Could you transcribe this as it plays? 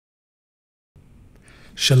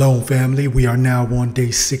Shalom, family. We are now on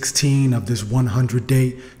day 16 of this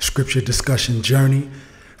 100-day scripture discussion journey.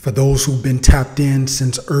 For those who've been tapped in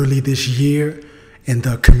since early this year, in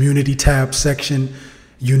the community tab section,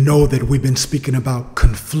 you know that we've been speaking about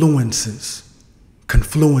confluences.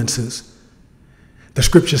 Confluences. The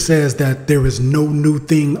scripture says that there is no new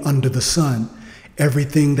thing under the sun.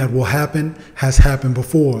 Everything that will happen has happened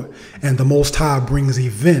before, and the Most High brings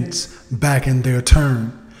events back in their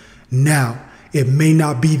turn. Now, it may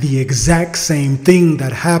not be the exact same thing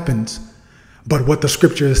that happens, but what the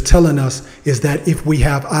scripture is telling us is that if we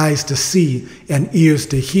have eyes to see and ears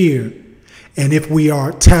to hear, and if we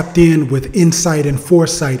are tapped in with insight and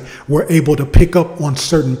foresight, we're able to pick up on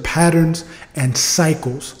certain patterns and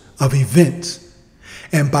cycles of events.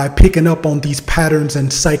 And by picking up on these patterns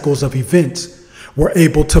and cycles of events, we're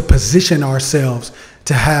able to position ourselves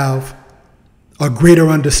to have a greater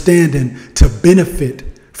understanding to benefit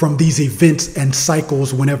from these events and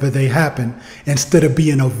cycles whenever they happen, instead of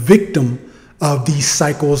being a victim of these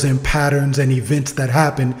cycles and patterns and events that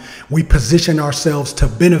happen. We position ourselves to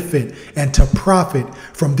benefit and to profit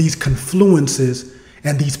from these confluences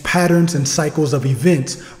and these patterns and cycles of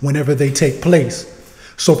events whenever they take place.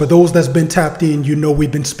 So for those that's been tapped in, you know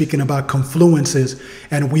we've been speaking about confluences,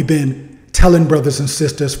 and we've been telling brothers and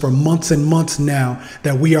sisters for months and months now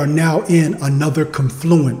that we are now in another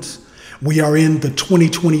confluence. We are in the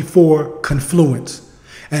 2024 confluence,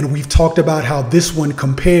 and we've talked about how this one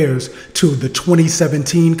compares to the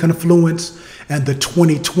 2017 confluence and the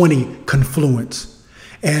 2020 confluence.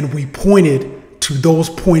 And we pointed to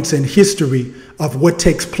those points in history of what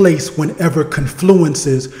takes place whenever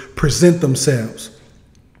confluences present themselves.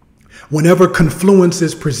 Whenever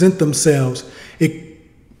confluences present themselves, it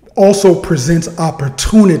also presents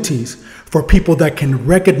opportunities for people that can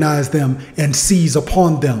recognize them and seize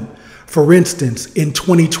upon them. For instance, in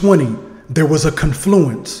 2020, there was a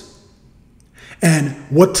confluence. And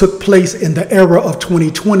what took place in the era of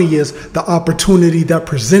 2020 is the opportunity that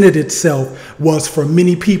presented itself was for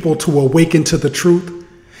many people to awaken to the truth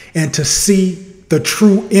and to see the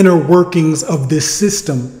true inner workings of this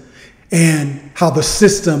system and how the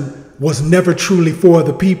system was never truly for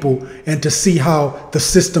the people, and to see how the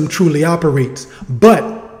system truly operates. But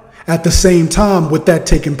at the same time, with that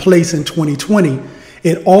taking place in 2020,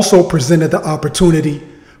 it also presented the opportunity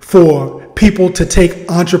for people to take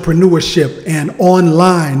entrepreneurship and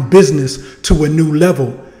online business to a new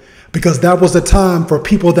level, because that was a time for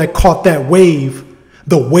people that caught that wave.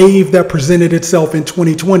 The wave that presented itself in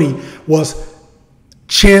 2020 was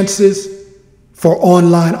chances for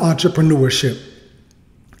online entrepreneurship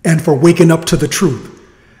and for waking up to the truth.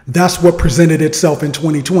 That's what presented itself in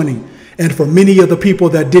 2020. And for many of the people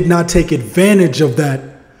that did not take advantage of that,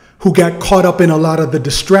 who got caught up in a lot of the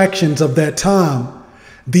distractions of that time,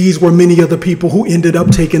 these were many of the people who ended up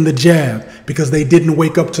taking the jab because they didn't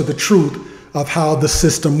wake up to the truth of how the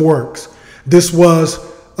system works. This was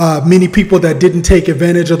many people that didn't take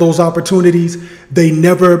advantage of those opportunities. They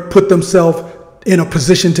never put themselves in a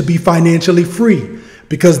position to be financially free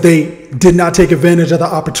because they did not take advantage of the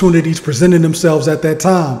opportunities presenting themselves at that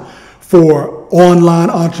time for online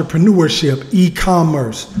entrepreneurship,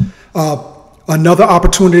 e-commerce. Another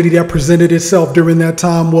opportunity that presented itself during that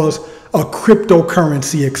time was a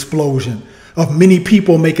cryptocurrency explosion of many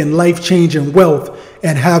people making life-changing wealth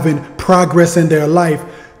and having progress in their life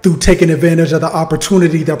through taking advantage of the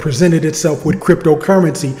opportunity that presented itself with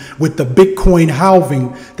cryptocurrency, with the Bitcoin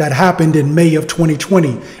halving that happened in May of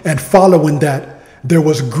 2020. And following that, there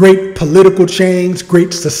was great political change,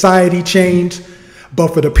 great society change.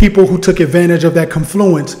 But for the people who took advantage of that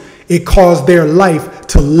confluence, it caused their life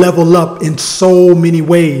to level up in so many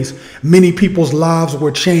ways. Many people's lives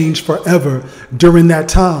were changed forever during that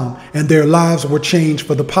time, and their lives were changed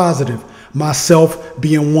for the positive, myself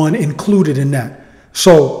being one included in that.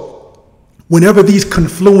 So whenever these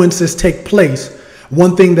confluences take place,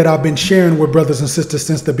 one thing that I've been sharing with brothers and sisters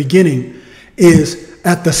since the beginning is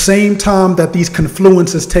at the same time that these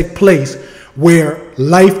confluences take place, where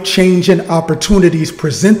life-changing opportunities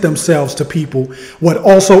present themselves to people, what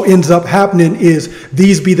also ends up happening is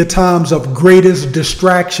these be the times of greatest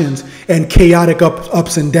distractions and chaotic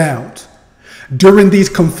ups and downs. During these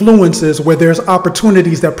confluences where there's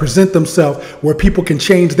opportunities that present themselves where people can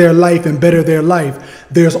change their life and better their life,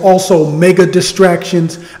 there's also mega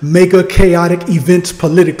distractions, mega chaotic events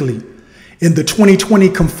politically. In the 2020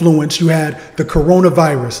 confluence, you had the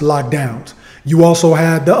coronavirus lockdowns. You also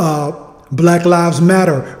had the Black Lives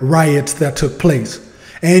Matter riots that took place.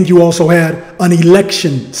 And you also had an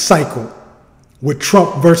election cycle with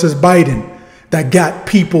Trump versus Biden that got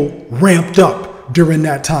people ramped up during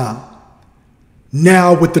that time.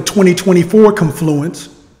 Now with the 2024 confluence,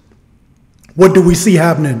 what do we see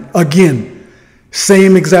happening? Again,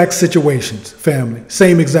 same exact situations, family,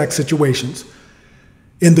 same exact situations.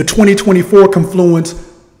 In the 2024 confluence,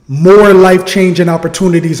 more life-changing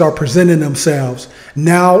opportunities are presenting themselves.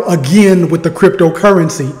 Now, again, with the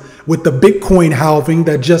cryptocurrency, with the Bitcoin halving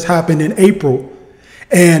that just happened in April,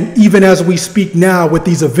 and even as we speak now with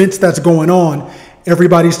these events that's going on,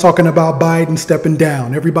 everybody's talking about Biden stepping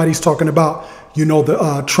down. Everybody's talking about,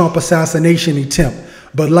 the Trump assassination attempt.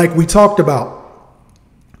 But like we talked about,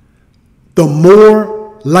 the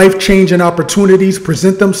more life-changing opportunities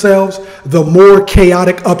present themselves, the more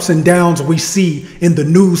chaotic ups and downs we see in the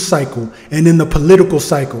news cycle and in the political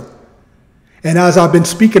cycle. And as I've been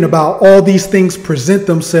speaking about, all these things present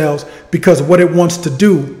themselves because what it wants to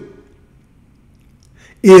do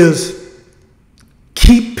is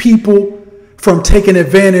keep people from taking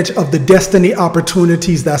advantage of the destiny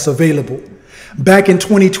opportunities that's available. Back in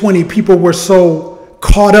 2020, people were so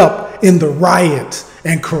caught up in the riots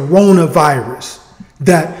and coronavirus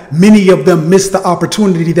that many of them missed the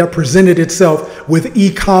opportunity that presented itself with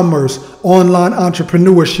e-commerce, online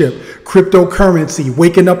entrepreneurship, cryptocurrency,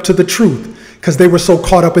 waking up to the truth, because they were so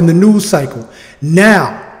caught up in the news cycle.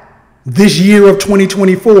 Now, this year of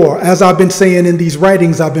 2024, as I've been saying in these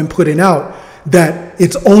writings I've been putting out, that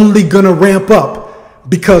it's only going to ramp up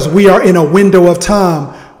because we are in a window of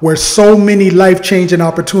time where so many life-changing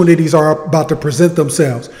opportunities are about to present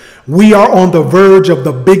themselves. We are on the verge of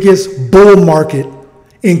the biggest bull market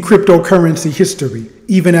in cryptocurrency history,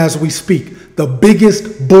 even as we speak, the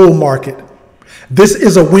biggest bull market. This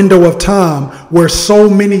is a window of time where so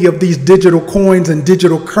many of these digital coins and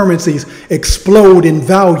digital currencies explode in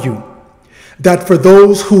value, that for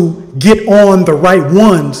those who get on the right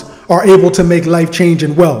ones are able to make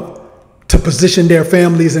life-changing wealth, to position their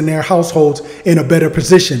families and their households in a better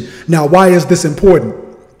position. Now, why is this important?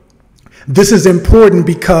 This is important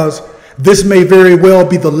because this may very well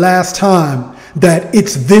be the last time that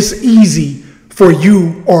it's this easy for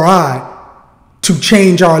you or I to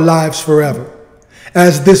change our lives forever.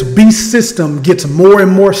 As this beast system gets more and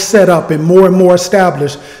more set up and more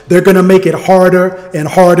established, they're going to make it harder and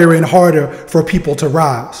harder and harder for people to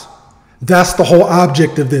rise. That's the whole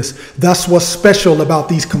object of this. That's what's special about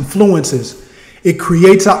these confluences. It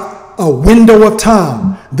creates a window of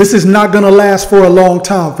time. This is not going to last for a long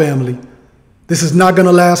time, family. This is not going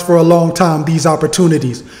to last for a long time, these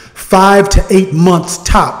opportunities. 5 to 8 months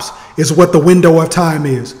tops is what the window of time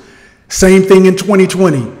is. Same thing in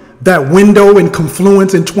 2020. That window in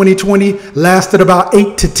confluence in 2020 lasted about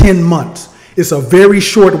 8 to 10 months. It's a very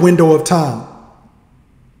short window of time.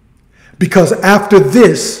 Because after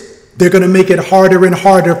this, they're going to make it harder and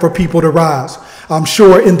harder for people to rise. I'm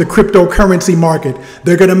sure in the cryptocurrency market,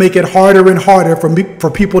 they're going to make it harder and harder for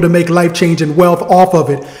people to make life-changing wealth off of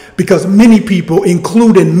it, because many people,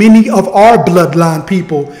 including many of our bloodline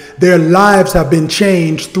people, their lives have been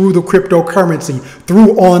changed through the cryptocurrency,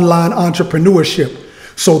 through online entrepreneurship.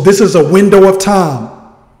 So this is a window of time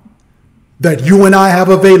that you and I have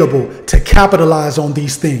available to capitalize on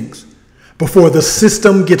these things before the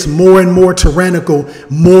system gets more and more tyrannical,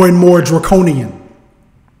 more and more draconian.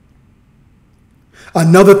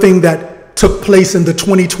 Another thing that took place in the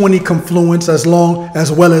 2020 confluence, as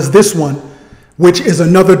well as this one, which is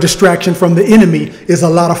another distraction from the enemy, is a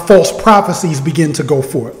lot of false prophecies begin to go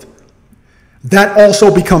forth. That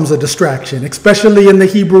also becomes a distraction, especially in the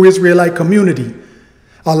Hebrew Israelite community.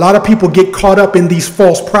 A lot of people get caught up in these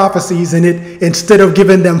false prophecies, and instead of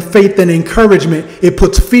giving them faith and encouragement, it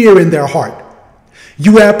puts fear in their heart.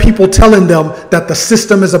 You have people telling them that the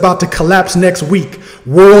system is about to collapse next week.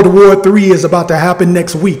 World War III is about to happen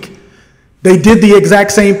next week. They did the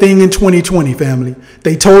exact same thing in 2020, family.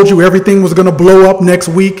 They told you everything was going to blow up next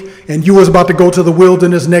week and you was about to go to the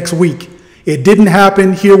wilderness next week. It didn't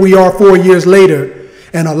happen. Here we are 4 years later.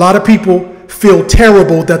 And a lot of people feel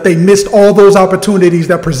terrible that they missed all those opportunities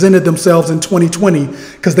that presented themselves in 2020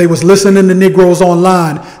 because they was listening to Negroes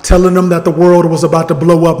online telling them that the world was about to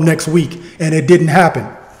blow up next week, and it didn't happen.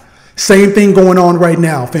 Same thing going on right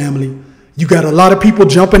now, family. You got a lot of people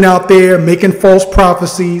jumping out there making false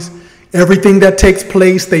prophecies. Everything that takes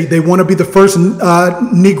place, they want to be the first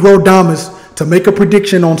Negro Damas to make a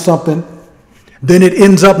prediction on something. Then it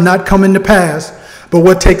ends up not coming to pass. But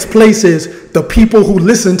what takes place is the people who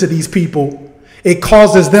listen to these people, it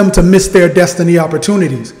causes them to miss their destiny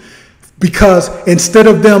opportunities. Because instead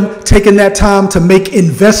of them taking that time to make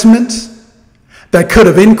investments that could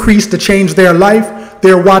have increased to change their life,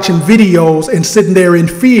 they're watching videos and sitting there in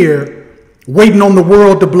fear, waiting on the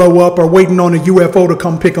world to blow up or waiting on a UFO to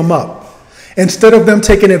come pick them up. Instead of them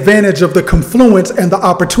taking advantage of the confluence and the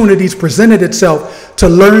opportunities presented itself to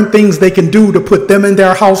learn things they can do to put them and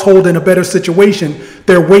their household in a better situation,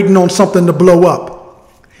 they're waiting on something to blow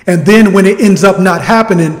up. And then when it ends up not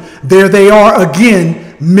happening, there they are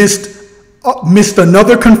again, missed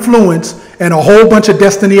another confluence and a whole bunch of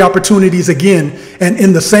destiny opportunities again, and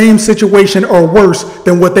in the same situation or worse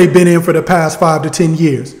than what they've been in for the past 5 to 10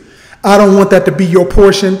 years. I don't want that to be your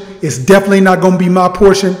portion. It's definitely not going to be my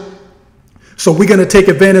portion. So we're going to take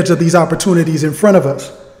advantage of these opportunities in front of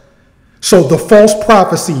us. So the false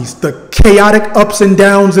prophecies, the chaotic ups and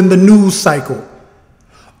downs in the news cycle,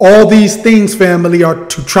 all these things, family, are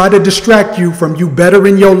to try to distract you from you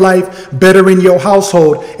bettering your life, bettering your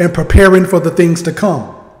household, and preparing for the things to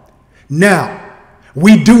come. Now,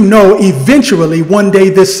 we do know eventually one day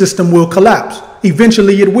this system will collapse.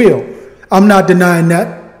 Eventually it will. I'm not denying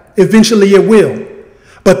that. Eventually it will.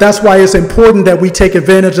 But that's why it's important that we take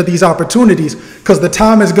advantage of these opportunities, because the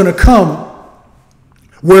time is going to come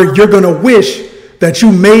where you're going to wish that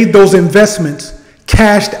you made those investments,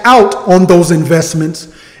 cashed out on those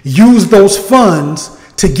investments, used those funds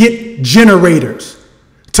to get generators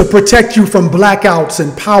to protect you from blackouts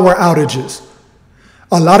and power outages.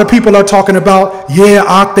 A lot of people are talking about,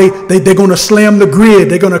 yeah, they're going to slam the grid.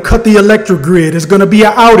 They're going to cut the electric grid. It's going to be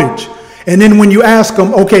an outage. And then when you ask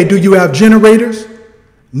them, okay, do you have generators?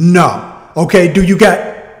 No. Okay, do you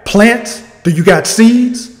got plants? Do you got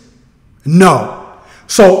seeds? No.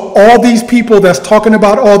 So all these people that's talking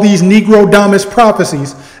about all these Negro-Domus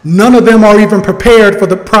prophecies, none of them are even prepared for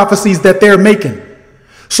the prophecies that they're making.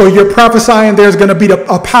 So you're prophesying there's going to be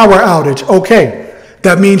a power outage. Okay,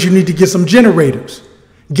 that means you need to get some generators.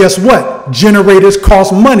 Guess what? Generators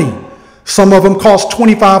cost money. Some of them cost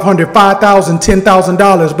 $2,500, $5,000,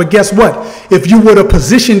 $10,000. But guess what? If you would have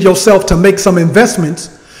positioned yourself to make some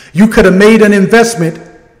investments, you could have made an investment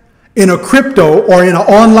in a crypto or in an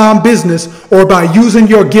online business, or by using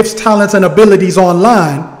your gifts, talents, and abilities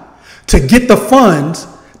online to get the funds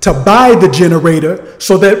to buy the generator,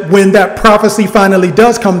 so that when that prophecy finally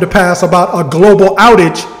does come to pass about a global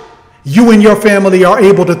outage, you and your family are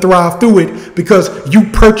able to thrive through it because you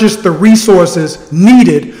purchased the resources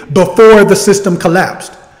needed before the system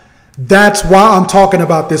collapsed. That's why I'm talking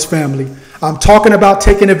about this, family. I'm talking about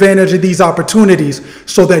taking advantage of these opportunities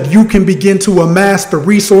so that you can begin to amass the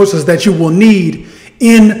resources that you will need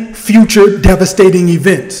in future devastating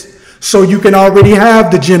events. So you can already have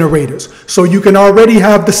the generators. So you can already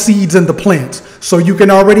have the seeds and the plants. So you can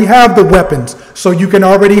already have the weapons. So you can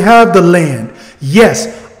already have the land.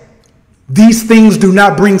 Yes, these things do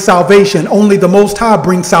not bring salvation. Only the Most High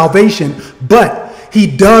brings salvation. But he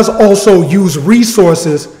does also use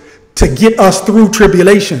resources to get us through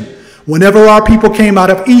tribulation. Whenever our people came out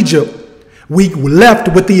of Egypt, we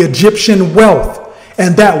left with the Egyptian wealth.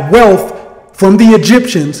 And that wealth from the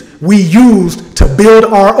Egyptians we used to build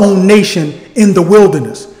our own nation in the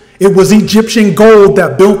wilderness. It was Egyptian gold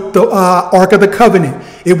that built the Ark of the Covenant.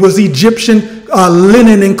 It was Egyptian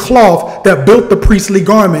linen and cloth that built the priestly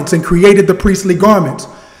garments and created the priestly garments.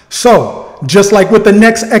 So, just like with the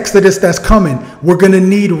next Exodus that's coming, we're going to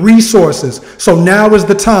need resources. So now is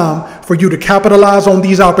the time for you to capitalize on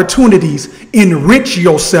these opportunities, enrich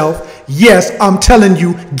yourself. Yes, I'm telling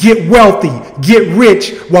you, get wealthy, get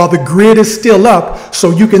rich while the grid is still up, so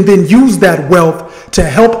you can then use that wealth to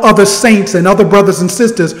help other saints and other brothers and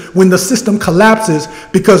sisters when the system collapses,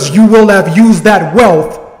 because you will have used that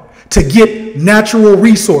wealth to get natural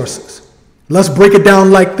resources. Let's break it down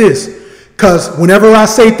like this. Because whenever I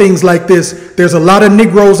say things like this, there's a lot of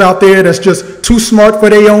Negroes out there that's just too smart for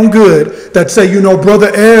their own good that say, you know,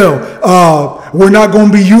 Brother L, we're not going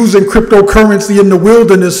to be using cryptocurrency in the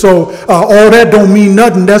wilderness, so all that don't mean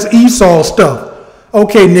nothing. That's Esau stuff.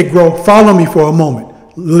 Okay, Negro, follow me for a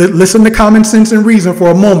moment. Listen to common sense and reason for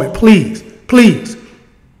a moment, please. Please.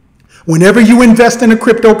 Whenever you invest in a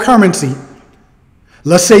cryptocurrency,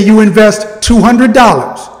 let's say you invest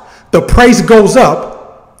 $200, the price goes up.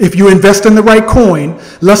 If you invest in the right coin,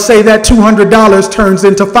 let's say that $200 turns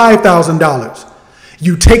into $5,000.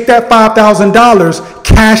 You take that $5,000,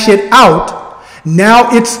 cash it out. Now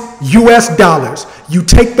it's US dollars. You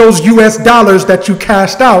take those US dollars that you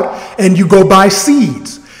cashed out and you go buy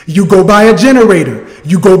seeds. You go buy a generator.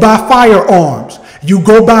 You go buy firearms. You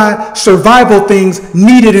go buy survival things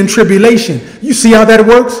needed in tribulation. You see how that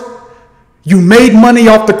works? You made money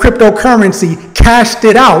off the cryptocurrency, cashed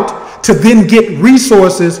it out, to then get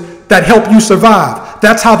resources that help you survive.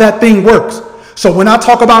 That's how that thing works. So when I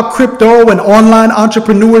talk about crypto and online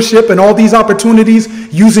entrepreneurship and all these opportunities,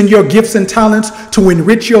 using your gifts and talents to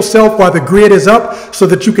enrich yourself while the grid is up so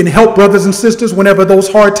that you can help brothers and sisters whenever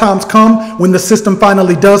those hard times come, when the system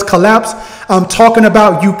finally does collapse, I'm talking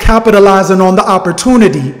about you capitalizing on the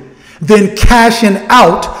opportunity, then cashing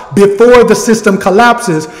out before the system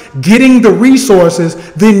collapses, getting the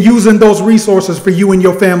resources, then using those resources for you and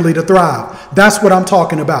your family to thrive. That's what I'm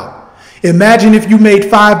talking about. Imagine if you made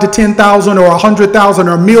 5 to 10,000 or 100,000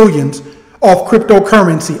 or millions off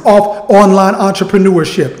cryptocurrency, off online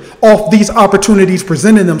entrepreneurship, off these opportunities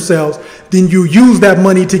presenting themselves, then you use that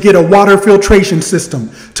money to get a water filtration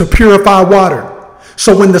system to purify water.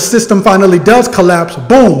 So when the system finally does collapse,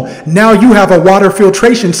 boom, now you have a water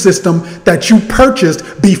filtration system that you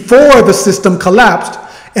purchased before the system collapsed.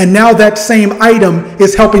 And now that same item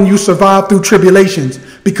is helping you survive through tribulations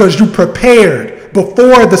because you prepared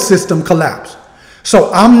before the system collapsed.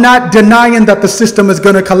 So I'm not denying that the system is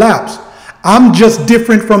going to collapse. I'm just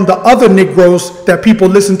different from the other Negroes that people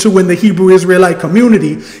listen to in the Hebrew Israelite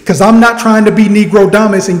community, because I'm not trying to be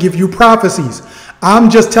Negro-Damas and give you prophecies. I'm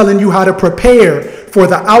just telling you how to prepare for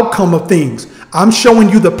the outcome of things. I'm showing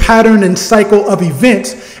you the pattern and cycle of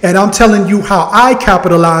events, and I'm telling you how I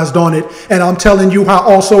capitalized on it, and I'm telling you how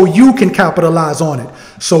also you can capitalize on it.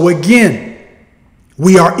 So again,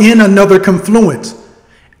 we are in another confluence,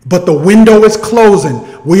 but the window is closing.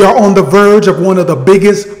 We are on the verge of one of the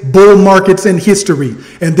biggest bull markets in history,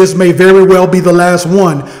 and this may very well be the last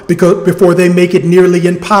one before they make it nearly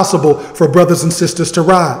impossible for brothers and sisters to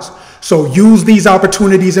rise. So use these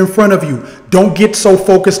opportunities in front of you. Don't get so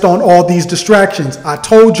focused on all these distractions. I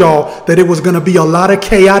told y'all that it was going to be a lot of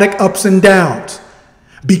chaotic ups and downs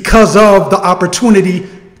because of the opportunity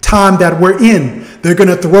time that we're in. They're going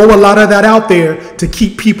to throw a lot of that out there to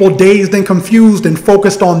keep people dazed and confused and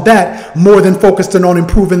focused on that more than focusing on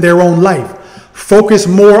improving their own life. Focus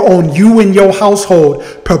more on you and your household,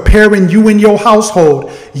 preparing you and your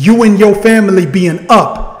household, you and your family being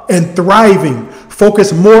up and thriving.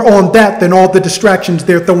 Focus more on that than all the distractions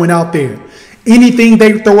they're throwing out there. Anything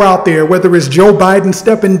they throw out there, whether it's Joe Biden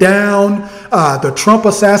stepping down, the Trump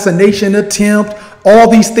assassination attempt, all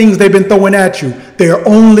these things they've been throwing at you, they're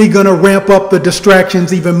only going to ramp up the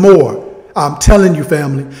distractions even more. I'm telling you,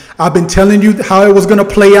 family. I've been telling you how it was going to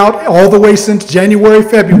play out all the way since January,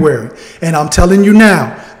 February. And I'm telling you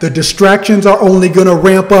now, the distractions are only going to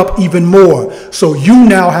ramp up even more. So you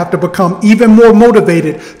now have to become even more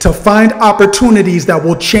motivated to find opportunities that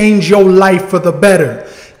will change your life for the better.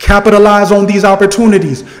 Capitalize on these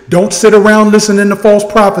opportunities. Don't sit around listening to false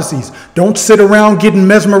prophecies. Don't sit around getting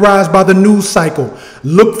mesmerized by the news cycle.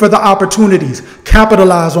 Look for the opportunities.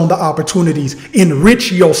 Capitalize on the opportunities.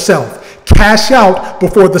 Enrich yourself. Cash out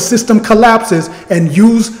before the system collapses and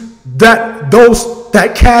use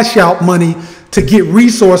that cash out money to get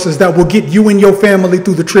resources that will get you and your family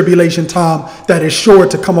through the tribulation time that is sure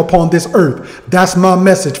to come upon this earth. That's my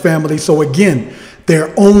message, family. So again,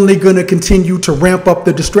 they're only going to continue to ramp up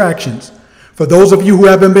the distractions. For those of you who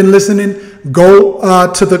haven't been listening, go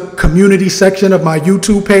to the community section of my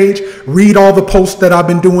YouTube page, read all the posts that I've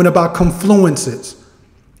been doing about Confluences,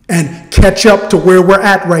 and catch up to where we're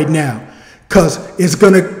at right now. Because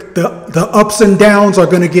the ups and downs are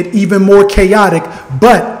going to get even more chaotic,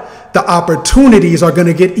 but the opportunities are going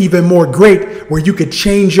to get even more great where you could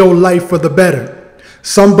change your life for the better.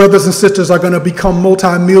 Some brothers and sisters are going to become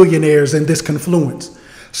multimillionaires in this confluence.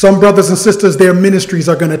 Some brothers and sisters, their ministries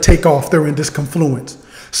are going to take off during this confluence.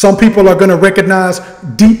 Some people are going to recognize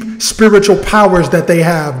deep spiritual powers that they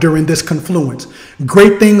have during this confluence.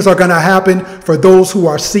 Great things are going to happen for those who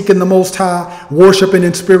are seeking the Most High, worshiping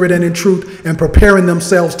in spirit and in truth, and preparing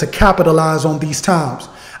themselves to capitalize on these times.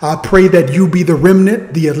 I pray that you be the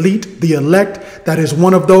remnant, the elite, the elect, that is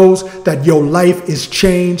one of those that your life is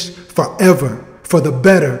changed forever for the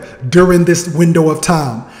better during this window of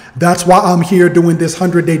time. That's why I'm here doing this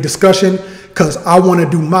 100-day discussion, because I want to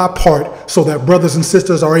do my part so that brothers and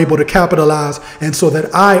sisters are able to capitalize, and so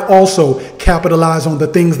that I also capitalize on the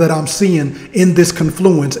things that I'm seeing in this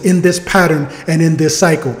confluence, in this pattern, and in this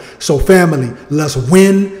cycle. So family, let's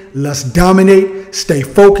win, let's dominate, stay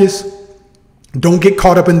focused. Don't get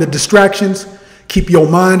caught up in the distractions. Keep your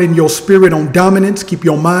mind and your spirit on dominance. Keep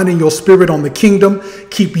your mind and your spirit on the kingdom.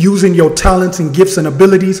 Keep using your talents and gifts and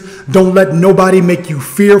abilities. Don't let nobody make you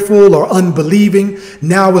fearful or unbelieving.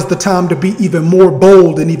 Now is the time to be even more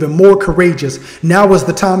bold and even more courageous. Now is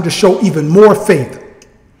the time to show even more faith.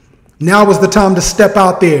 Now is the time to step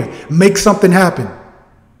out there, make something happen.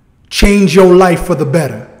 Change your life for the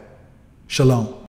better. Shalom.